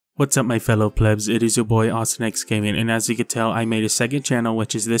What's up my fellow plebs, it is your boy AwesomeX Gaming, and as you can tell I made a second channel,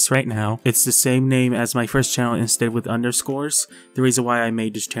 which is this right now. It's the same name as my first channel instead with underscores. The reason why I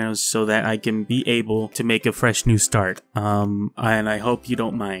made this channel is so that I can be able to make a fresh new start, and I hope you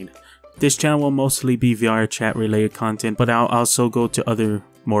don't mind. This channel will mostly be VR chat related content, but I'll also go to other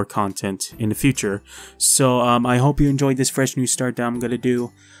more content in the future. So I hope you enjoyed this fresh new start that I'm gonna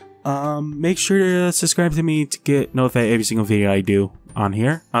do. Make sure to subscribe to me to get notified every single video I do on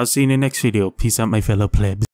here. I'll see you in the next video. Peace out my fellow plebs.